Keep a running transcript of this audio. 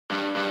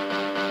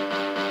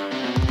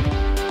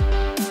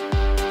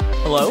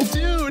Hello?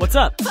 Dude! What's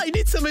up? I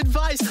need some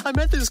advice. I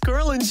met this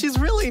girl and she's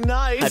really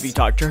nice. Have you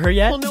talked to her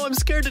yet? Well, no, I'm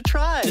scared to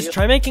try. Just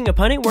try making a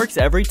pun, it works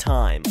every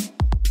time.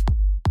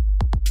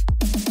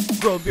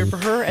 Grow a beard for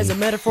her as a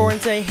metaphor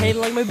and say, hey,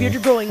 like my beard,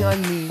 you're growing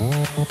on me.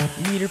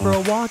 Meet her for a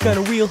walk on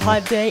a real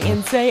hot day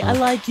and say, I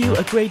like you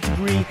a great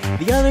degree.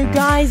 The other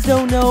guys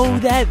don't know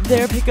that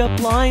their pickup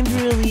lines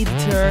really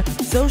deter.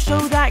 So show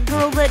that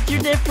girl that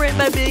you're different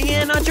by being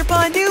an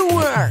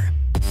entrepreneur.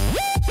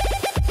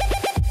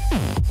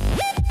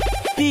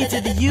 P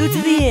to the U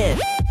to the N.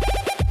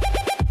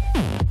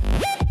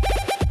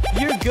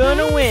 You're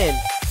gonna win.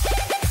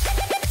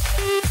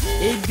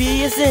 It'd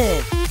be a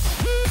sin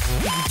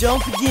if you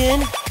don't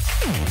begin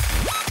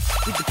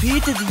with the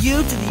P to the U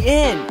to the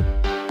N.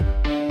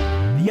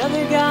 The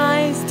other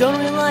guys don't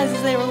realize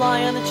as they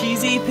rely on the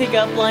cheesy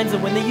pickup lines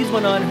that when they use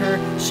one on her,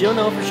 she'll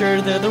know for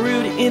sure they're the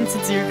rude,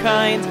 insincere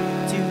kind.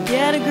 To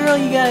get a girl,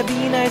 you gotta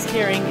be nice,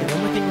 caring, and one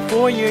more thing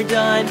before you're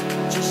done,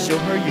 just show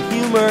her your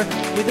humor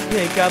with a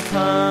pickup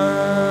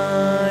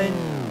pun.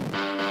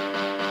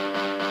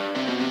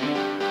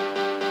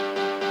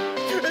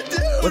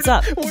 Dude, what's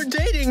up? We're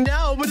dating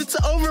now, but it's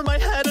over my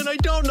head and I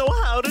don't know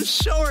how to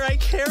show her I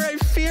care. I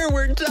fear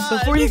we're done.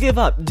 Before you give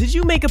up, did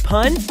you make a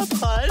pun? A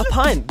pun? A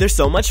pun. They're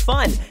so much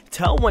fun.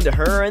 Tell one to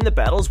her and the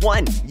battle's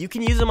won. You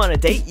can use them on a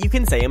date, you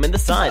can say them in the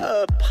sun.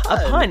 A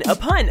pun? A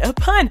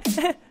pun.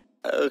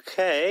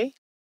 Okay.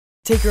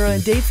 Take her on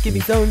dates,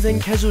 giving zones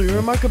and casually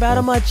remark about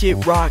how much it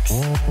rocks.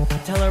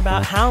 Tell her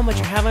about how much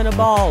you're having a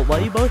ball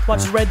while you both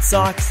watch the Red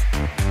Sox.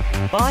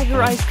 Buy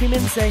her ice cream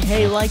and say,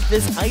 hey, like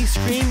this ice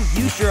cream?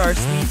 You sure are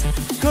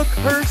sweet. Cook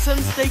her some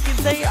steak and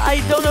say,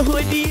 I don't know who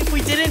I'd be if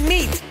we didn't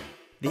meet.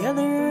 The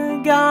other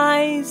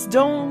guys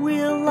don't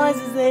realize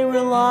as they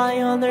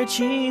rely on their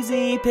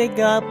cheesy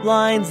pickup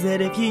lines that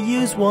if you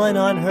use one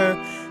on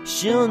her,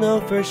 she'll know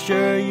for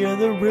sure you're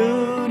the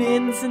rude,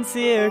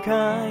 insincere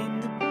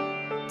kind.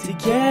 To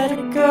get a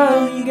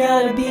girl, you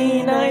gotta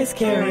be nice,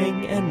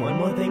 caring, and one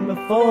more thing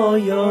before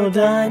you're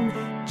done,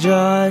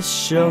 just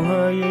show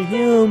her your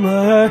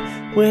humor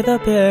with a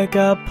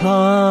pickup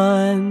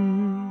pun.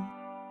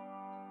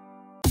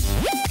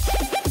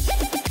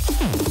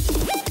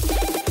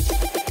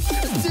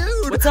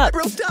 Dude, what's up? I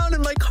broke down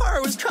in my car.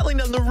 I was traveling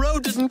down the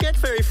road, didn't get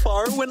very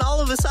far, when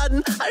all of a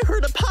sudden, I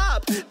heard a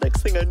pop.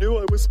 Next thing I knew,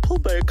 I was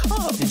pulled by a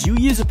cop. Did you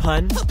use a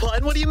pun? A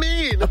pun? What do you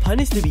mean? A pun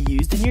is to be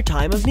used in your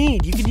time of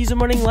need. You can use them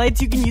running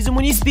lights, you can use them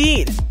when you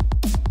speed.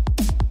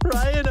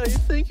 Ryan, I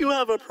think you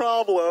have a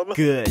problem.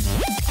 Good.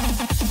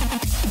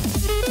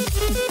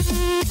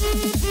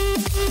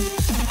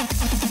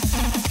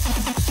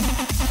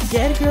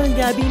 Get a girl, you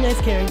gotta be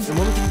nice, caring, and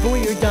one thing before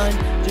you're done,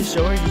 just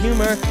show her your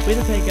humor with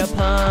a pickup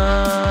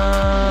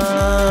pun.